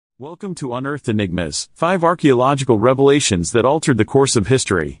Welcome to Unearthed Enigmas, 5 archaeological revelations that altered the course of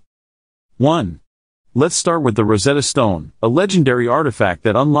history. 1. Let's start with the Rosetta Stone, a legendary artifact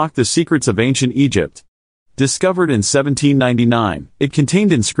that unlocked the secrets of ancient Egypt. Discovered in 1799, it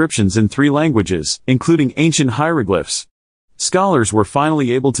contained inscriptions in 3 languages, including ancient hieroglyphs. Scholars were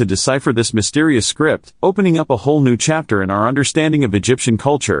finally able to decipher this mysterious script, opening up a whole new chapter in our understanding of Egyptian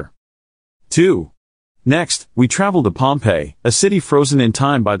culture. 2. Next, we travel to Pompeii, a city frozen in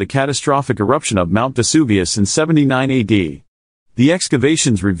time by the catastrophic eruption of Mount Vesuvius in 79 AD. The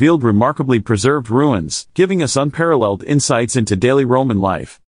excavations revealed remarkably preserved ruins, giving us unparalleled insights into daily Roman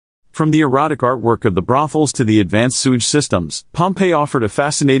life. From the erotic artwork of the brothels to the advanced sewage systems, Pompeii offered a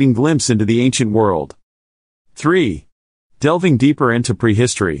fascinating glimpse into the ancient world. 3. Delving deeper into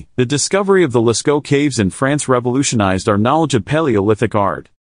prehistory, the discovery of the Lascaux caves in France revolutionized our knowledge of Paleolithic art.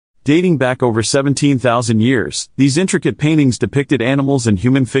 Dating back over 17,000 years, these intricate paintings depicted animals and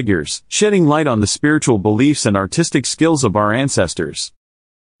human figures, shedding light on the spiritual beliefs and artistic skills of our ancestors.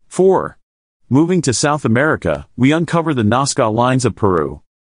 4. Moving to South America, we uncover the Nazca lines of Peru.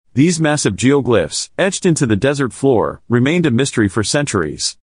 These massive geoglyphs, etched into the desert floor, remained a mystery for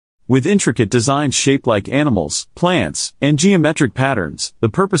centuries. With intricate designs shaped like animals, plants, and geometric patterns, the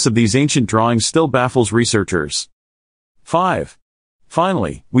purpose of these ancient drawings still baffles researchers. 5.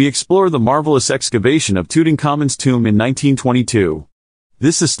 Finally, we explore the marvelous excavation of Tutankhamun's tomb in 1922.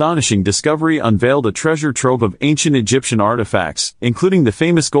 This astonishing discovery unveiled a treasure trove of ancient Egyptian artifacts, including the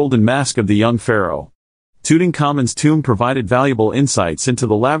famous golden mask of the young pharaoh. Tutankhamun's tomb provided valuable insights into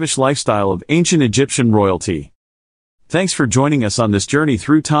the lavish lifestyle of ancient Egyptian royalty. Thanks for joining us on this journey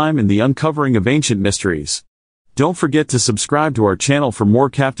through time and the uncovering of ancient mysteries. Don't forget to subscribe to our channel for more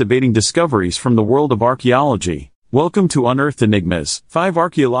captivating discoveries from the world of archaeology. Welcome to Unearthed Enigmas, 5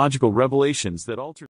 archaeological revelations that alter